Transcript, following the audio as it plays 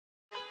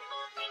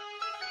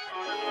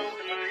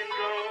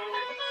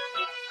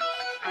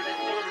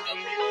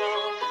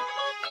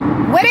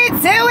What it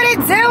do,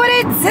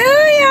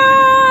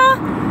 y'all?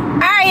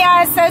 Alright,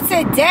 y'all, so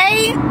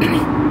today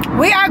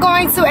we are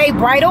going to a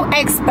bridal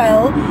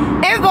expo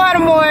in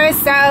Baltimore.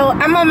 So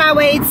I'm on my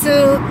way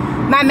to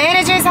my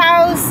manager's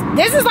house.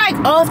 This is like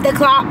off the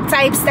clock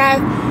type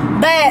stuff,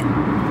 but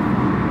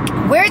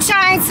we're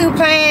trying to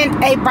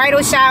plan a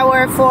bridal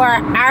shower for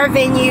our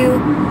venue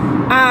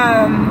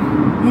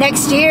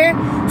next year.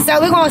 So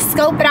we're gonna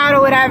scope it out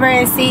or whatever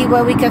and see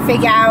what we can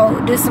figure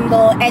out, do some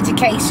little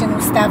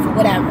educational stuff or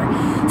whatever.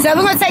 So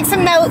we're gonna take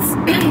some notes,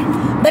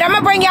 but I'm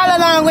gonna bring y'all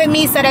along with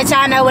me so that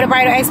y'all know what a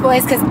bridal expo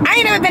is, because I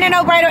ain't never been in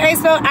no bridal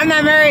expo. I'm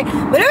not married,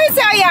 but let me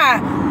tell y'all.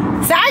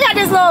 So I got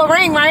this little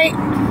ring, right?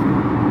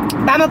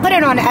 But I'm gonna put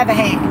it on the other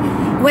hand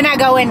when I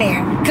go in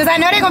there, because I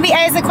know they're gonna be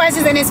asking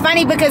questions. And it's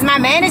funny because my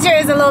manager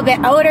is a little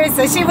bit older,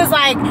 so she was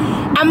like,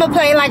 I'm gonna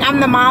play like I'm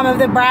the mom of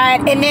the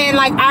bride, and then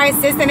like our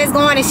assistant is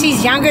going and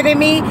she's younger than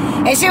me,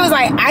 and she was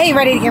like, I ain't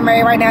ready to get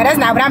married right now. That's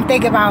not what I'm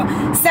thinking about.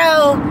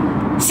 So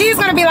she's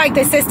gonna be like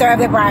the sister of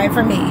the bride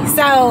for me.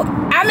 So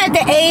I'm at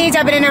the age,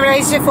 I've been in a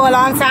relationship for a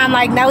long time,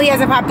 like no, he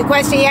hasn't popped the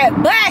question yet,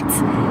 but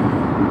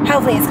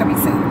hopefully it's coming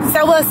soon,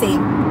 so we'll see.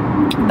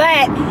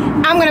 But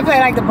I'm gonna play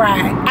like the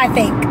bride. I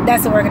think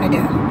that's what we're gonna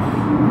do.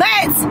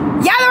 But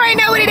y'all already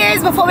know what it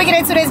is. Before we get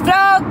into this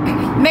vlog,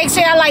 make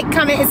sure y'all like,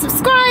 comment, and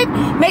subscribe.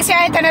 Make sure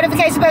y'all hit that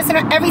notification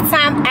button every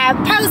time I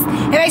post,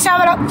 and make sure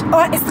y'all follow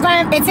on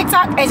Instagram and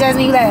TikTok at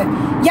Jasmine You Love.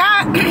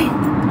 Y'all,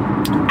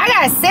 I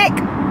got sick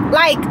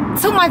like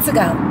 2 months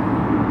ago.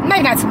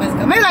 Maybe not 2 months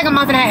ago, maybe like a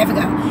month and a half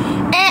ago.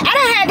 And I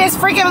done had this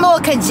freaking little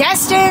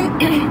congestion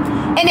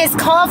and this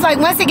cough. Like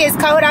once it gets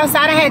cold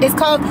outside, I had this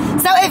cough.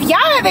 So if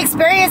y'all have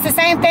experienced the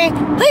same thing,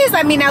 please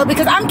let me know,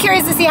 because I'm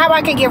curious to see how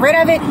I can get rid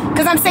of it,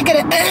 because I'm sick of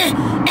the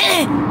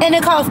and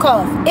the cough.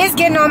 It's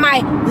getting on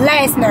my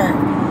last nerve.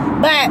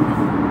 But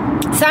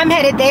so I'm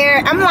headed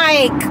there. I'm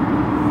like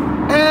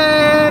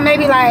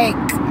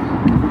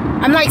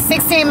I'm like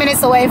 16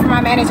 minutes away from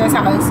my manager's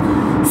house.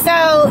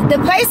 So the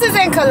place is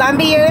in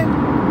Columbia.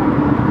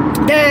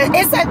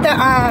 It's at the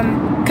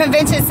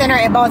convention center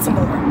in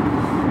Baltimore.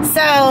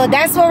 So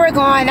that's where we're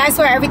going. That's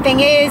where everything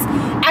is.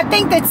 I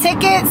think the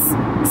tickets,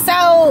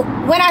 so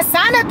when I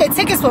signed up, the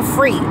tickets were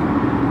free.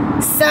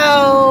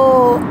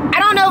 So I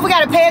don't know if we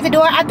got to pay at the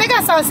door. I think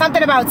I saw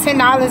something about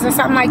 $10 or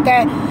something like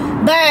that.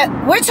 But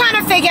we're trying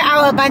to figure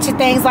out a bunch of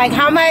things, like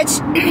how much,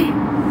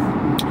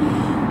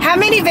 how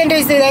many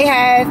vendors do they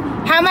have?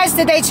 How much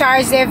do they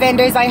charge their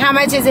vendors? Like how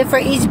much is it for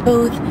each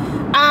booth?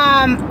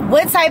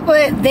 What type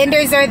of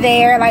vendors are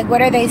there? Like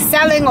what are they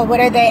selling, or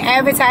what are they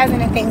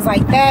advertising, and things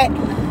like that.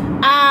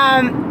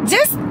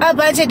 Just a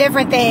bunch of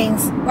different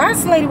things. Why is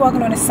this lady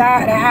walking on the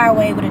side of the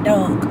highway with a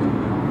dog?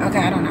 Okay,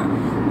 I don't know.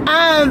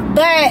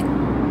 But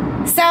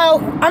so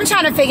I'm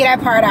trying to figure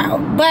that part out,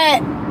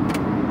 but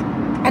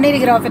I need to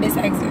get off of this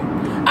exit.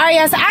 Alright,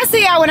 y'all, so I'll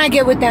see y'all when I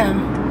get with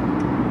them.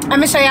 I'm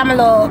gonna show y'all my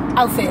little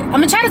outfit. I'm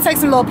gonna try to take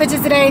some little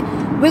pictures today.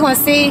 We're gonna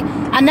see.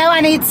 I know I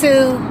need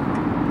to,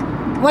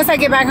 once I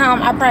get back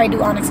home, I'll probably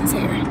do Onyx's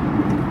hair.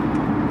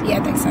 Yeah,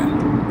 I think so.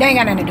 They ain't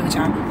got nothing to do with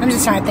y'all. I'm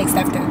just trying to think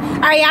stuff through.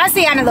 Alright, y'all, I'll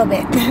see y'all in a little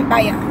bit.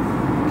 Bye, y'all.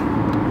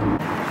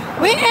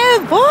 We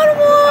in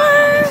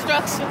Baltimore.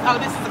 Oh,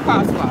 this is the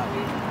crosswalk.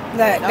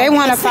 Look, they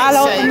want to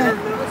follow.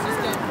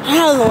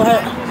 Oh,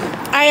 Lord.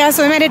 Alright, y'all,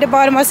 so we made it to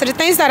Baltimore. So the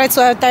thing started at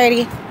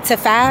 12:30 to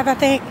 5, I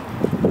think.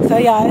 So,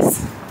 y'all,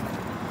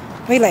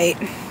 we late.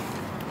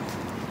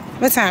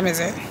 What time is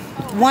it?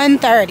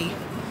 1:30.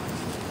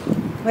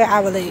 We're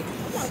hour late.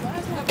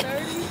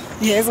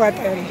 Yeah, it's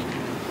 1:30.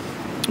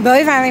 But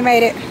we finally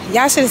made it.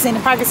 Y'all should have seen the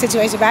parking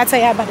situation, but I'll tell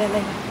y'all about that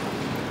later.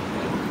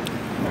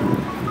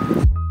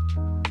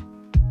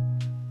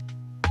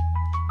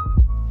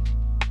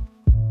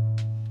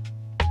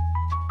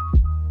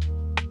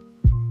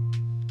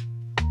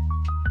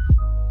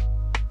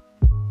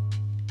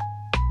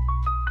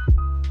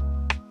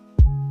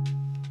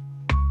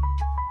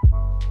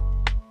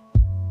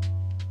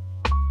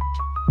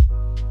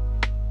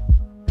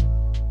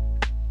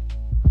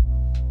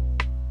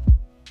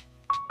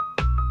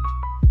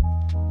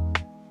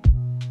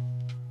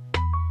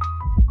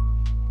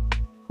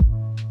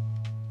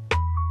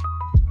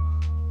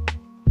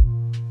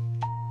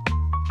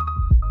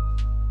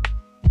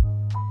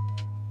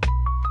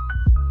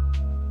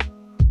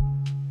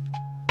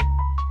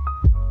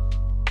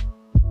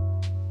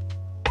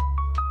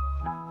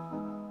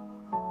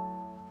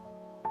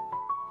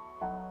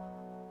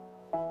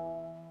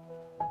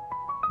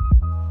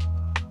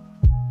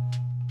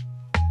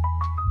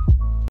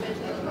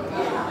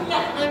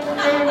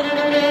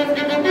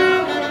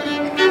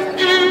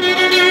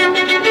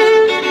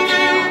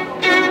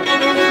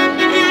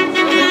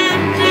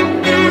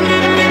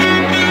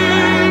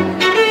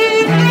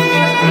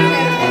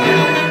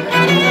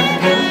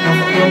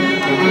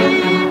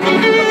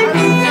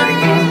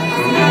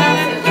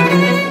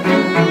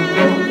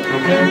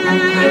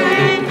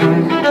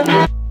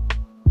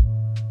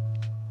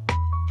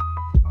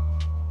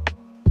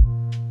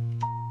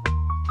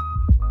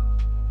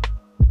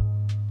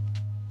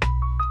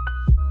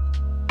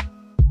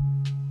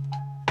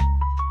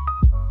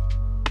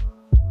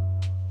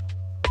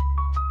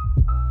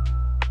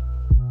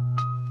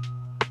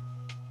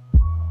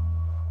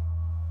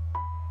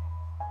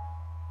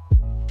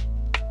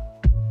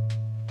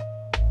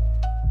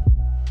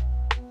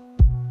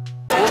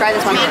 try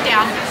this one. Hand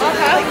down.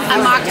 A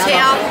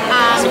mocktail.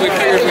 So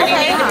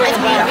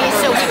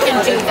we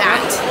can do that.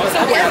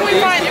 So where can we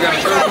find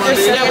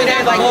information over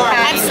there? Like,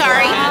 I'm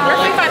sorry. Where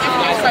can we find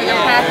information about your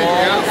package?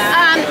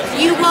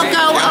 You will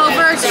go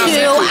over to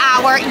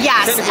our,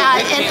 yes,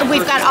 and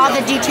we've got all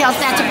the details.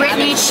 That's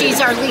Brittany. She's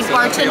our lead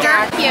bartender.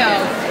 Thank you.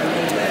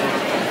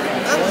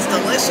 That was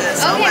delicious.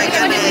 Oh my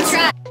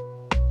goodness.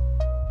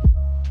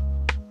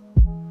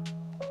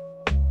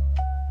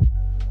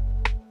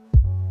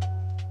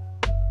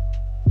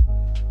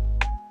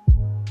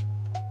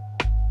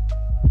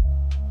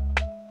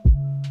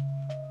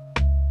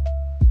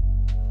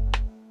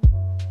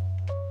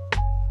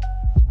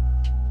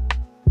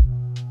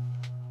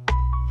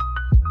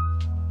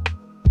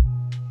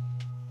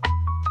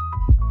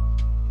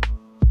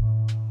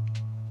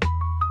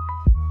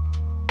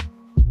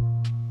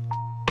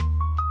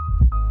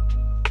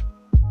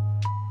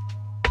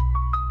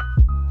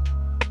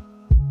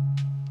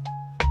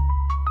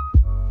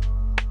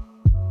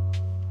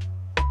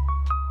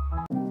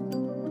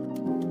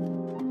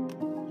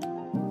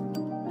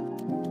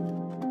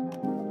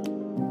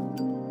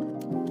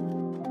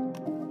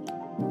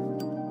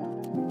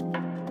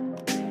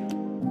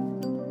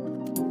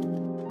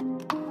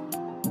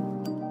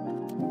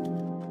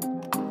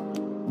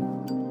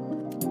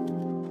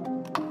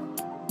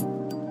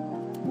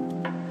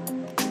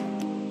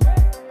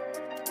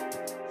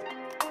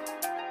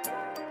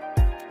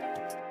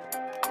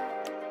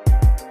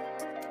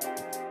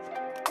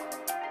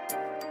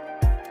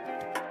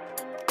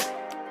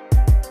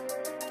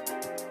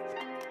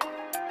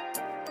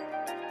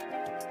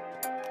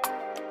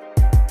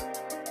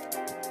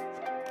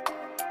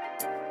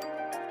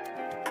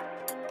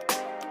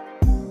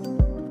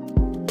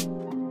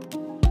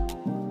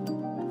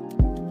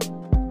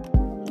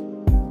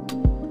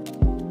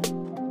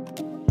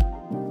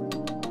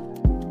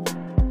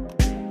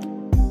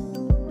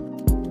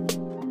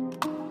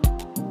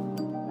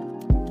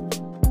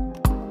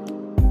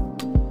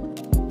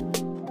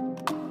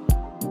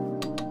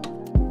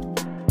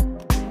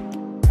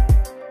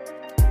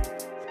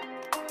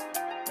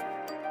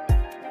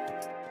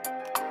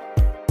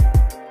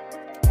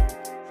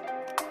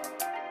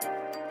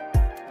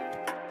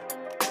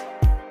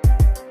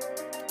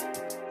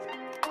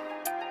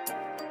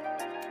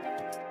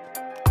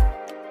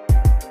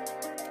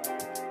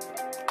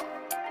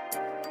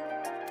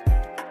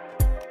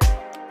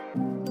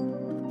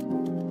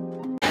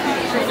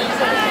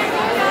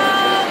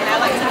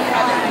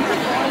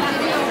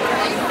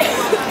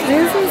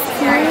 This is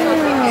cute.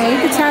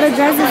 Look at how the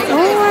dress is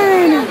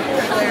on.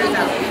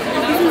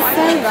 This is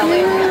so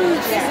cute.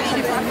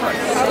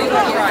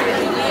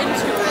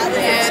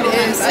 And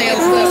in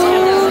sales list.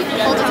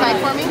 Hold the tag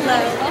for me.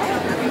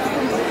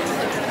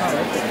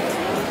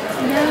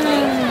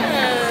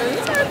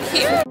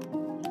 Yeah.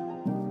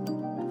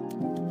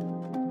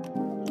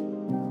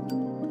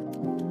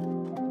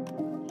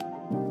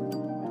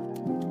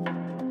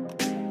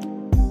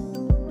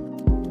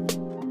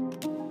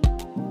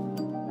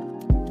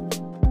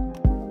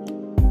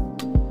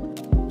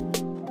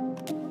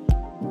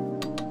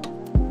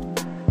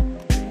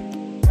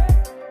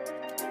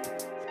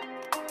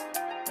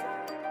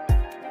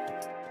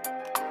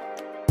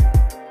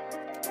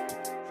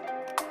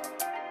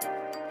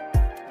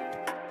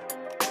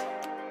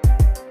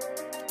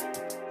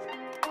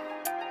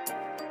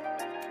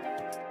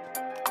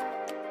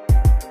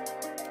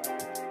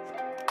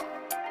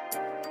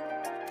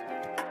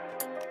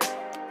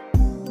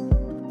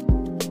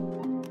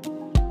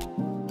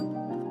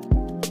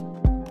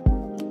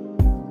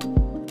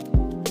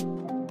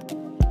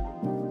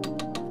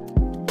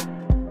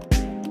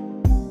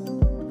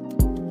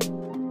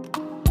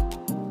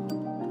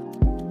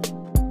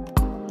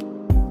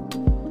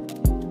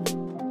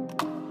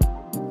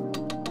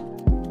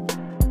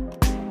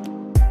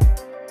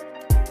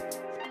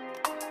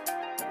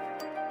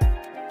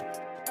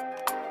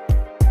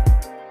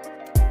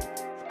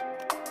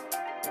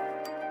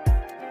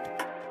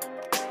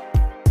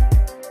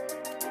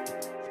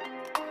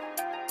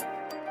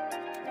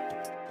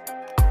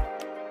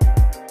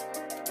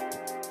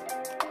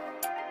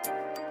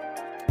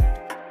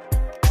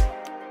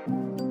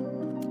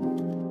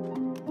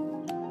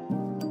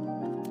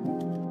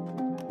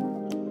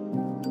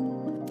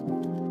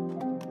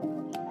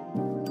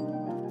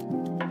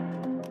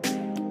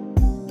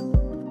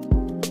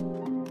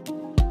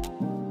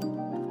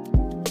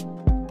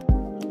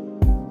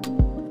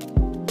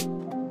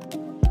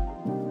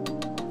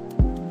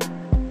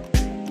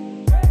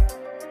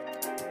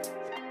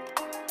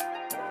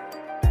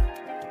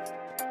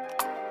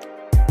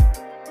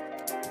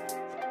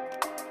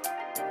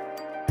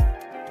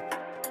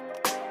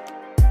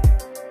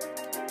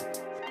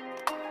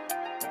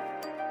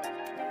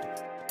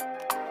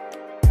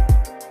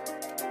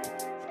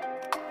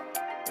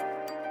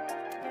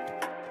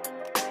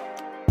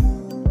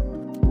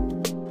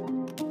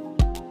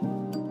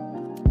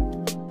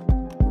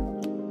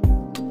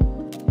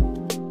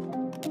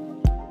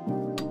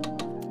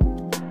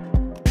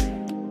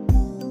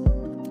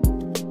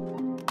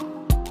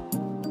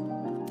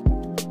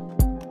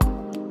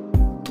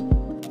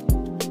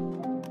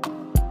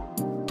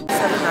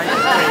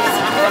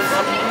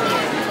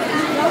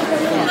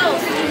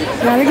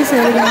 Yeah, look at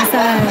Shirley on the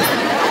side.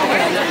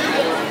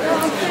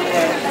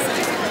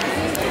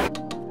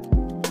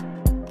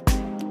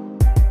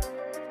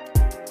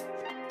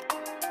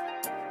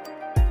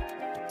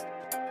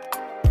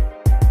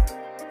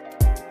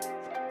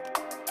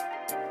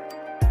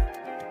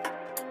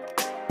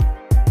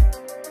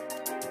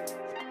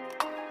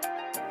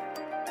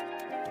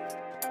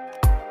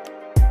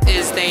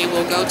 Is they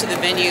will go to the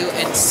venue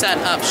and set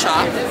up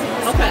shop,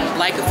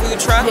 like a food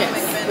truck.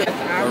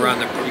 Around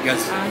the, you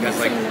guys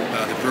like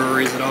the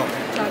breweries at all?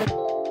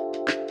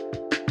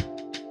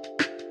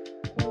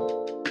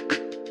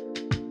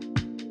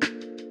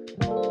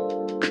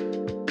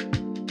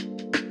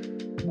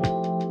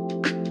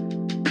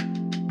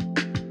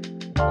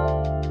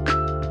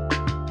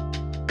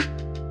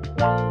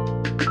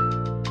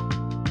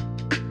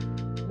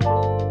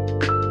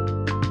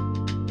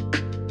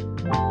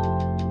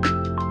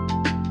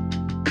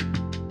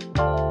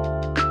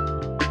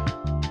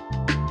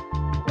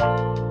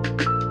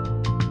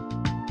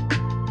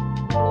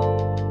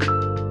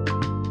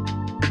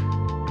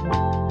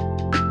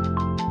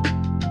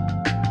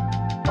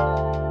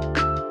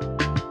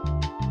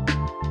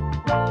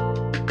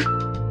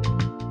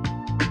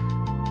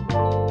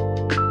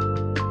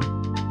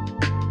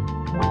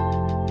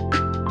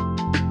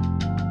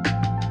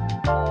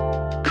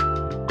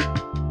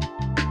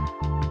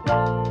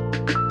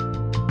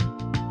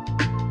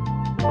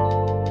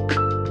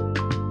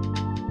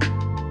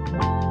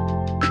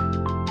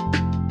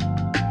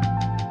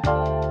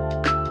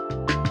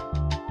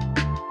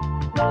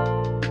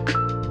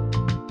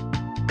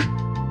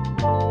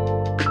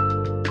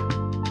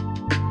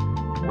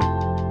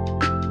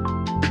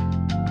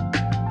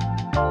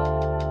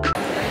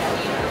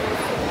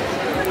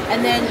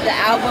 And then the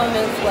album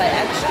is what,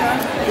 extra?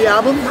 The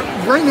album,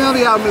 right now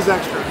the album is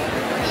extra.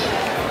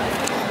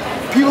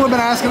 People have been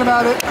asking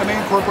about it. I may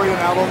incorporate an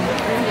album.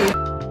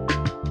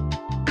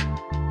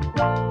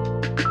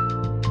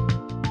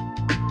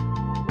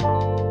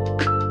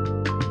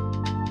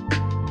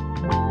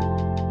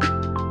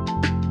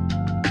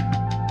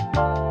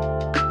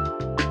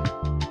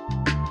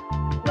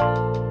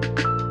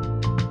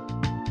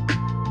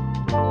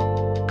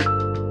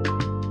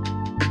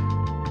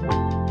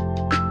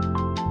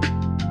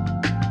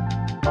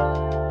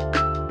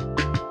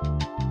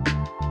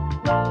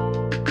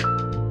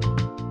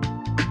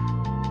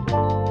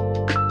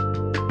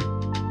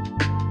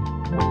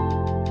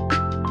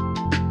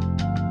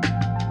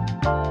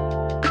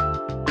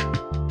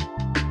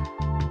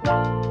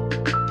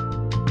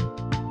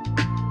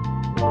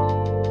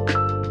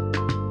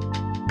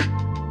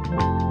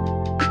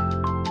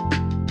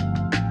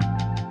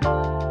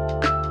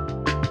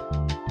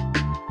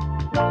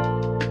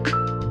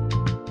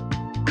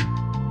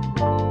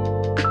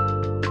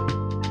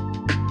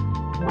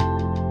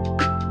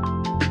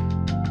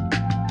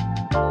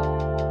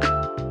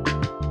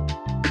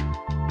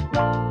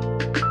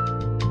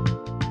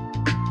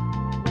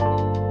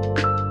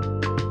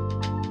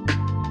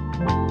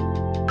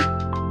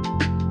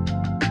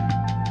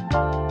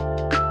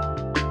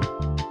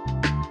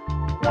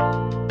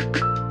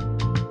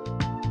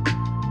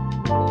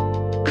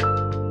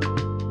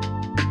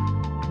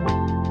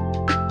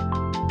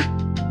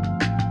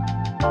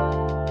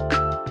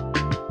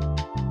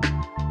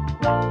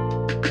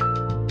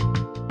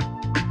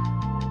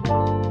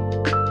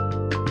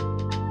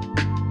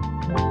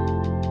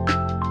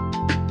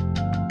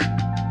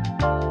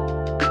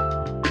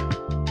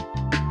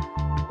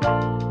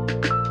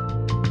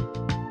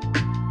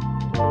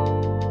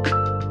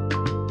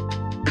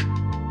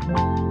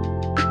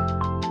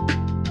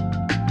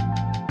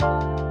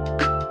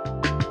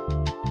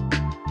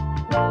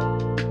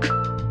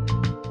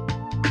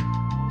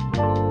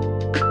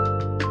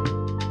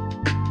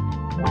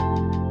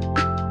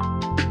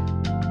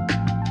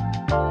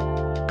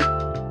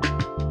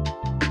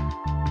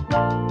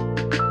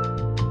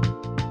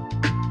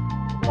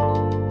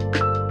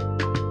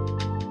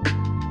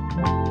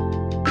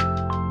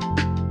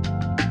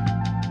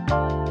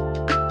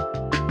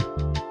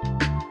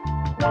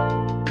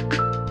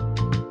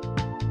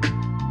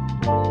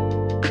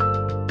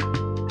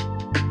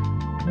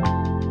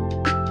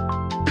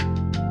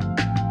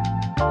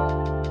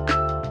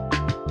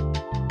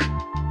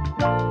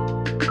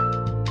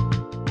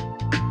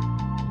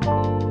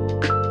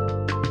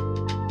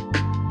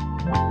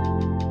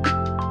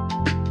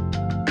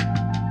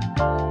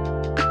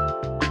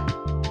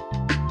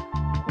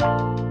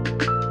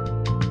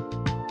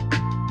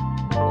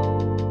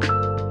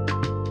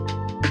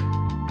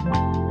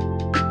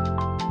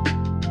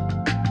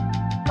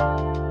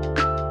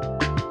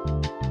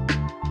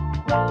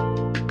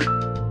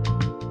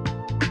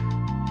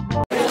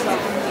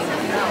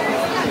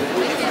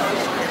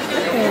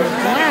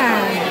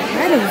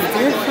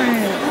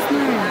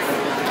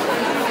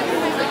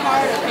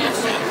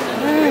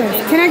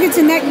 Can I get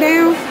your neck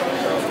down?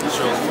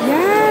 Sure.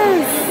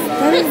 Yes,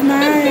 that is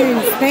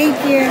nice. Thank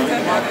you.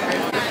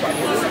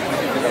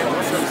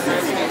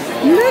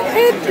 Look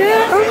at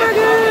that. Oh my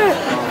God.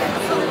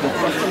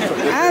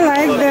 I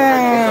like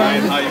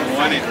that.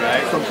 want it,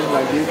 right? something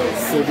like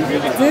this. So these are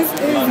like This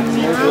is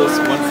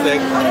Just one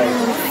sec.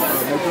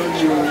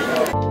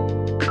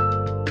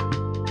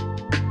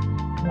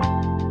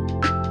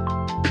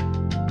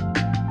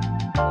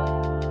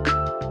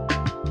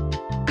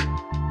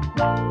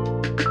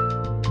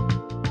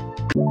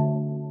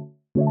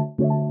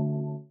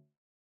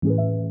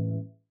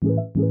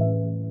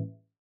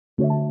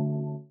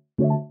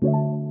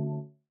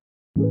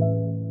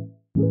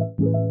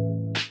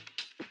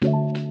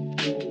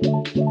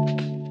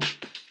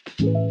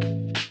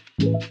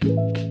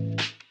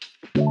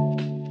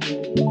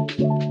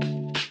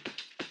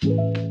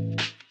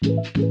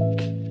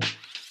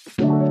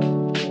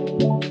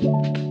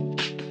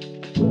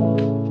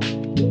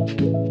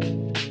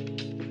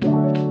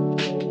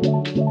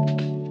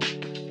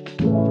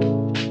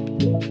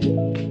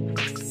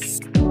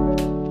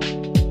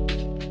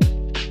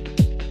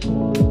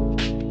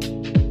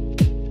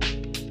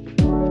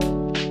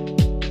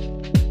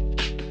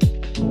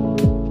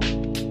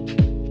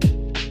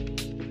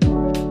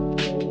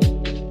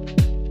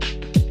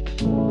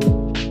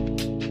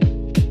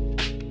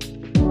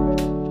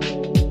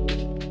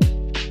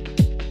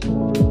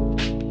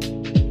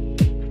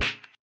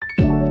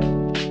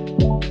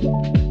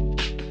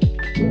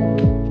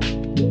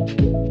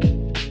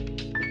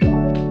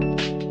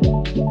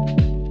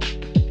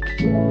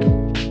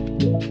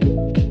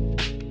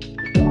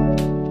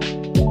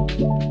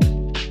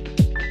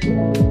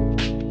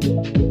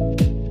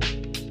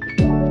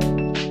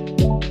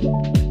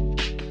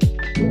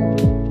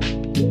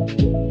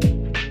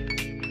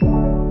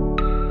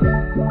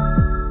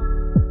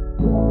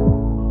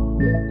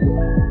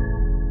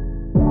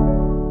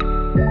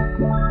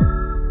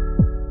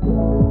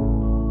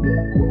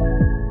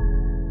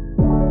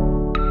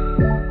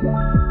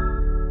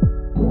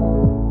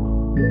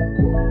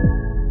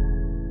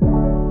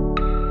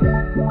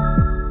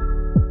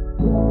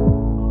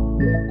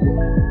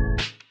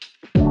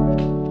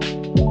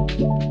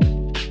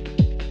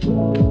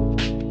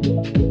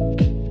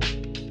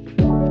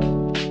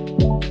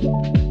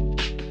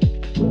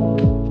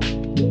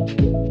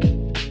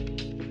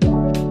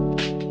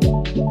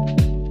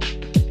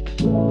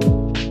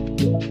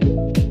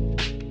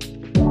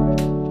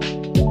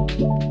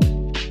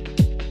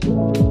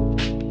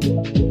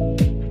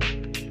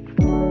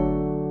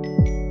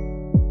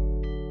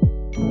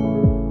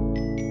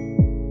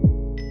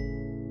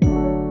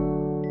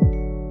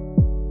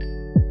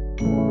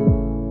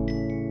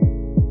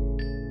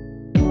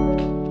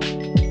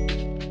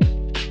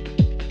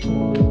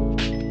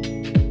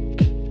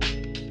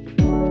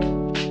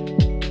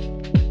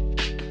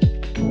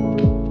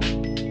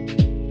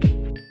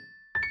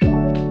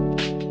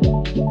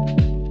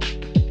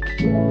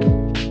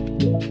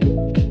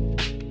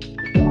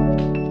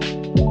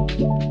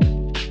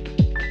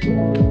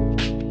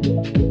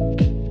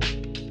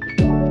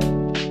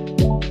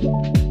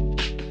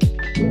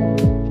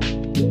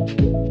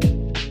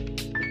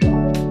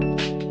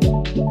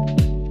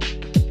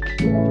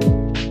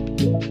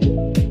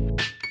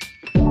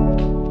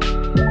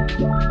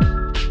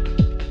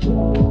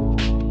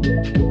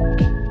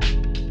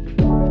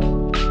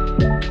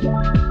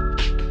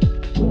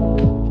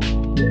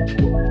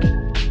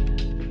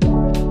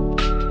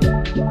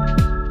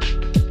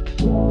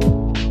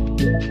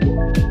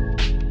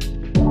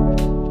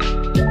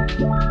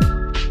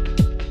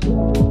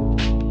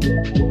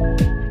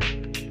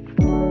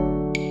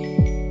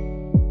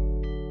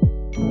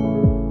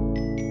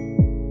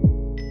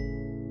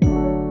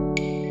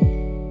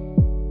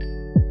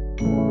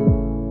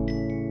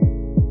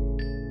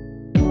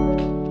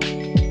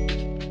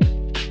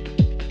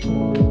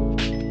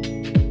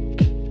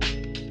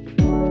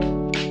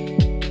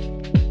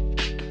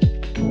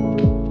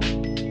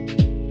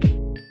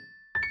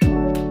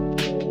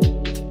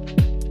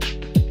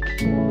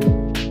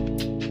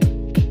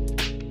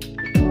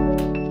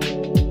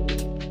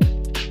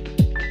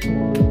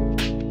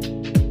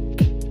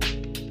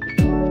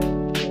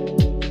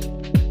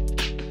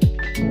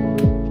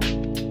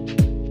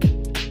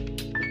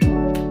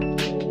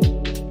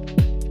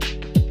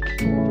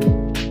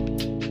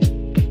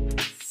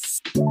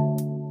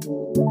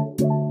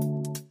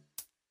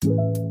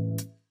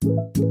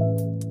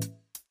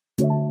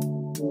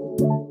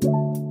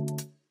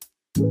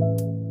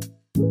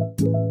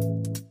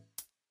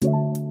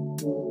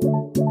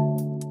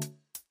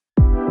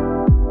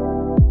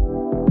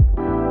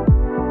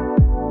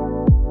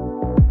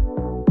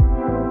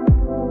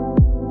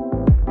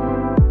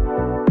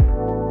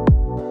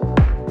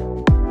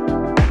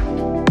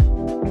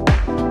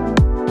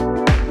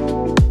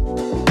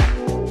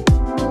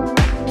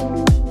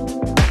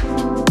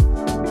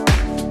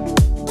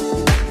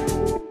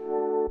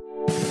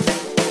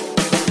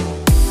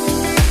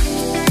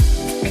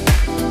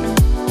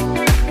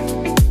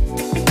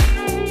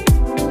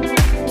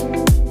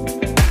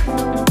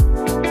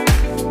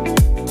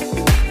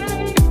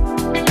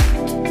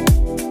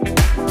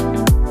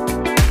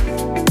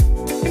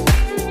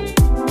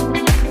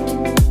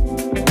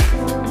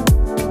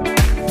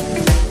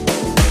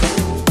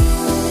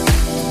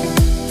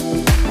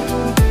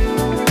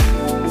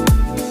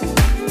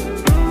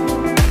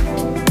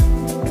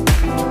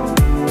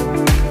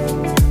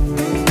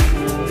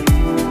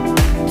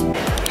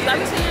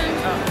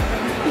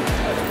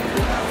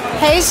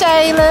 Hey,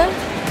 Shayla.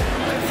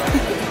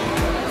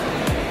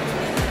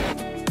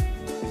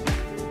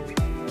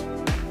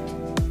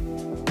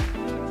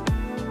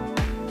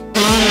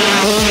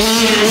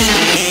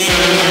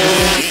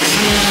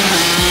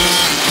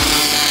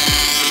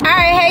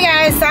 Alright, hey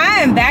guys, so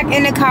I am back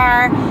in the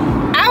car.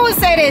 I will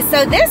say this,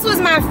 so this was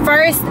my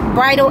first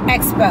bridal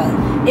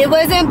expo. It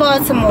was in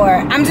Baltimore.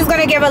 I'm just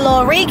gonna give a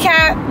little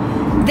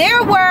recap.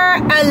 There were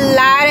a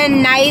lot of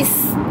nice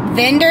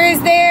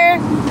vendors there.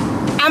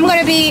 I'm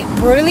gonna be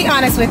brutally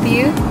honest with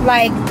you,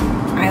 like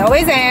I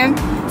always am.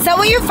 So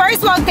when you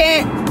first walked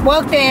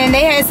in,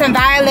 they had some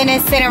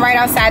violinists sitting right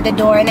outside the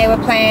door and they were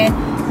playing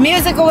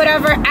music or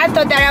whatever. I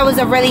thought that was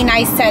a really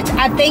nice touch.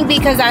 I think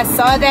because I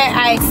saw that,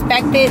 I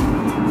expected,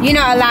 you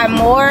know, a lot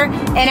more.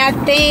 And I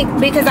think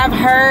because I've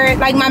heard,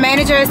 like my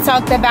manager has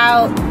talked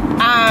about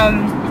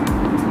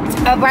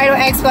a bridal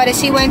expo that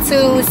she went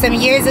to some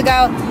years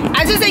ago.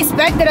 I just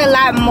expected a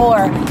lot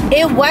more.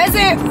 It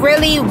wasn't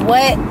really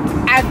what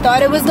I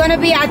thought it was going to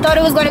be. I thought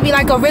it was going to be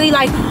like a really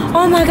like,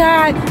 oh my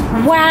God,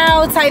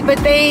 wow type of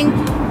thing.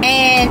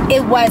 And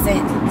it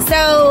wasn't.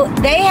 So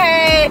they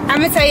had, I'm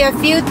going to tell you a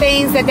few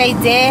things that they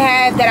did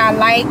have that I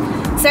liked.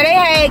 So they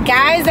had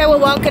guys that were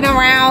walking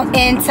around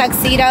in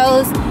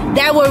tuxedos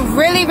that were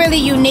really, really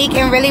unique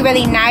and really,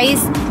 really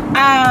nice.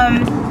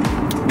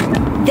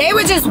 They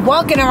were just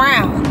walking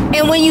around.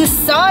 And when you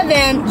saw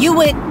them, you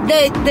would,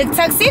 the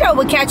tuxedo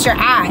would catch your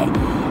eye.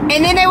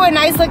 And then they were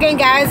nice looking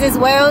guys as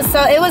well. So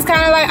it was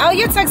kind of like, oh,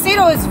 your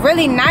tuxedo is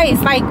really nice.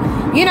 Like,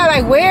 you know,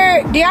 like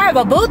where, do y'all have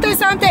a booth or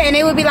something? And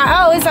they would be like,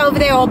 oh, it's over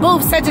there, or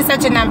booth, such and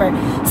such a number.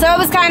 So it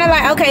was kind of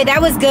like, okay,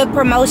 that was good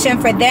promotion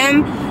for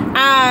them.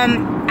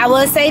 I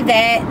will say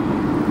that.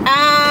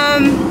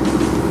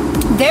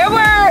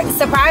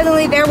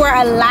 Surprisingly, there were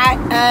a lot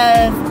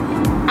of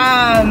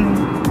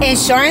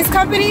insurance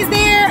companies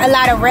there, a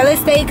lot of real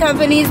estate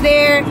companies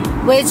there,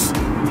 which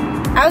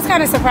I was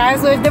kind of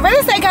surprised with. The real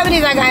estate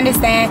companies I can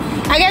understand.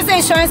 I guess the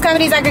insurance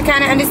companies I could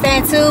kind of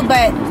understand too,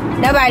 but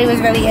nobody was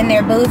really in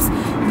their booths.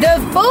 The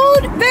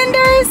food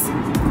vendors,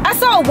 I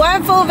saw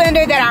one food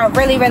vendor that I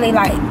really, really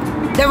liked.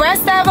 The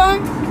rest of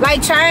them,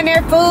 like trying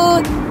their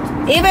food,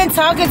 even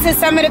talking to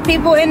some of the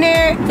people in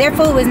there, their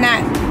food was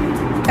not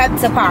up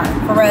to par,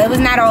 for real. It was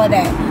not all of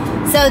that.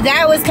 So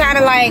that was kind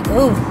of like,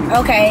 ooh,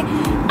 okay.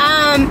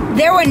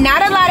 There were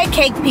not a lot of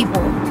cake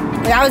people.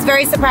 I was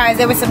very surprised.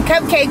 There were some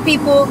cupcake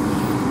people,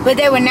 but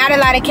there were not a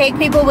lot of cake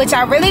people, which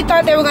I really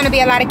thought there were going to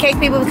be a lot of cake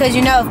people because,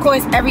 you know, of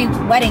course, every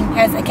wedding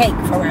has a cake,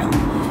 for real.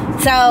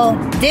 So,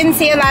 didn't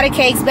see a lot of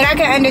cakes, but I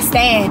can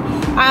understand.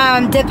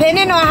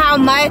 Depending on how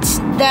much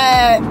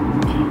the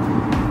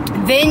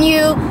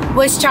venue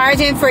was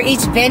charging for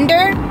each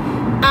vendor,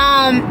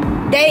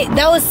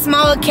 those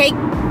small cake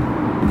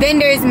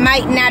vendors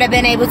might not have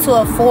been able to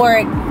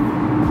afford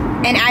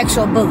an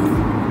actual booth.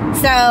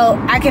 So,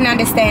 I can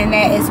understand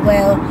that as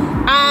well.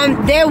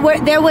 There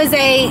was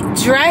a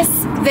dress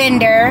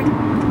vendor.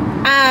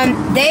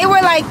 They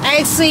were like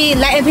actually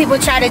letting people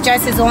try the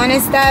dresses on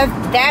and stuff.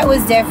 That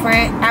was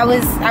different. I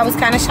was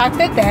kind of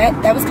shocked at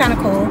that. That was kind of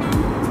cool.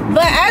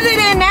 But other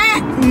than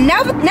that,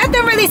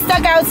 nothing really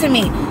stuck out to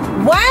me.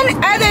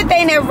 One other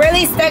thing that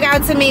really stuck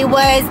out to me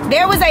was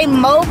there was a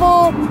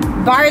mobile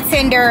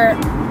bartender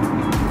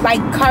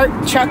like cart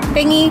truck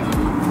thingy.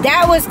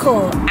 That was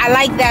cool. I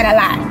like that a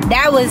lot.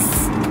 That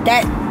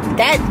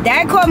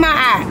caught my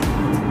eye.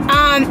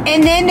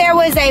 And then there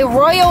was a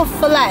Royal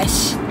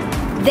Flush.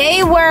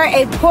 They were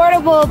a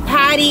portable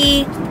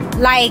potty,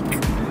 like,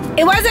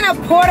 it wasn't a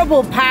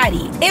portable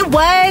potty. It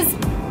was,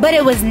 but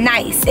it was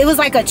nice. It was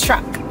like a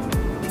truck.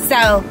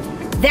 So,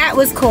 that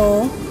was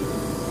cool.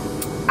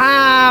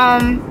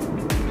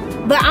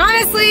 But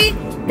honestly,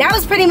 that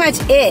was pretty much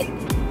it.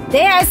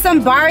 They had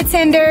some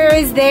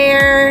bartenders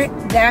there.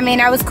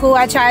 That was cool.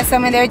 I tried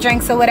some of their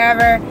drinks or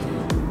whatever.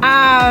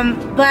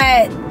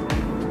 But,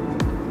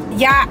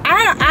 yeah,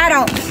 I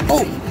don't,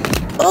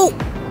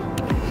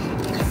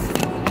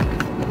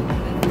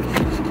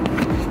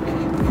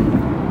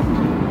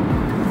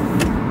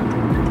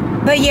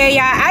 But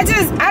yeah, I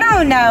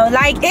don't know.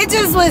 Like, it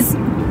was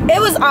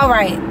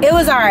alright. It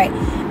was alright.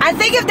 I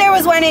think if there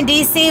was one in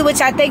DC,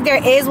 which I think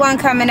there is one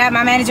coming up,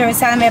 my manager was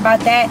telling me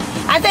about that,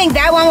 I think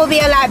that one will be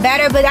a lot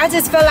better, but I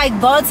just feel like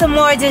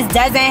Baltimore just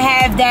doesn't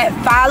have that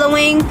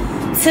following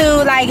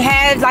to, like,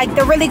 have, like,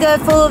 the really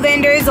good food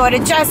vendors or the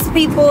dress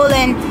people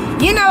and,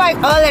 you know, like,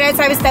 all of that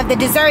type of stuff. The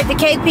dessert, the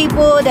cake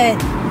people, they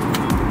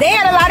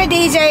had a lot of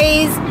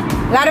DJs,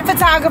 a lot of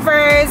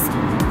photographers.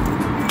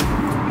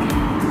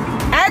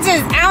 I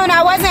don't know,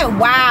 I wasn't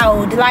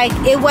wowed. Like,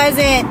 it was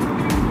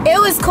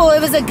cool. It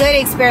was a good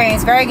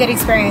experience, very good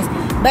experience.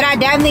 But I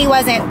definitely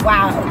wasn't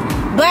wowed.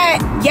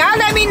 But y'all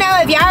let me know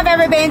if y'all have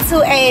ever been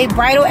to a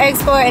bridal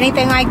expo or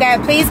anything like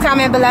that. Please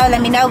comment below.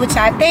 Let me know what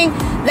y'all think.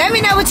 Let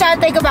me know what y'all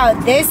think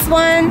about this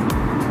one.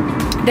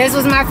 This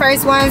was my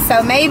first one,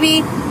 so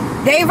maybe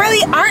they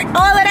really aren't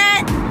all of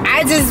that.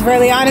 I just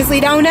really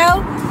honestly don't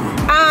know.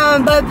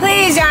 But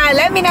please, y'all,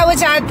 let me know what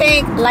y'all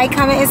think. Like,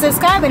 comment, and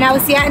subscribe, and I will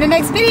see y'all in the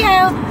next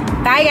video.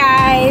 Bye,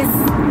 guys.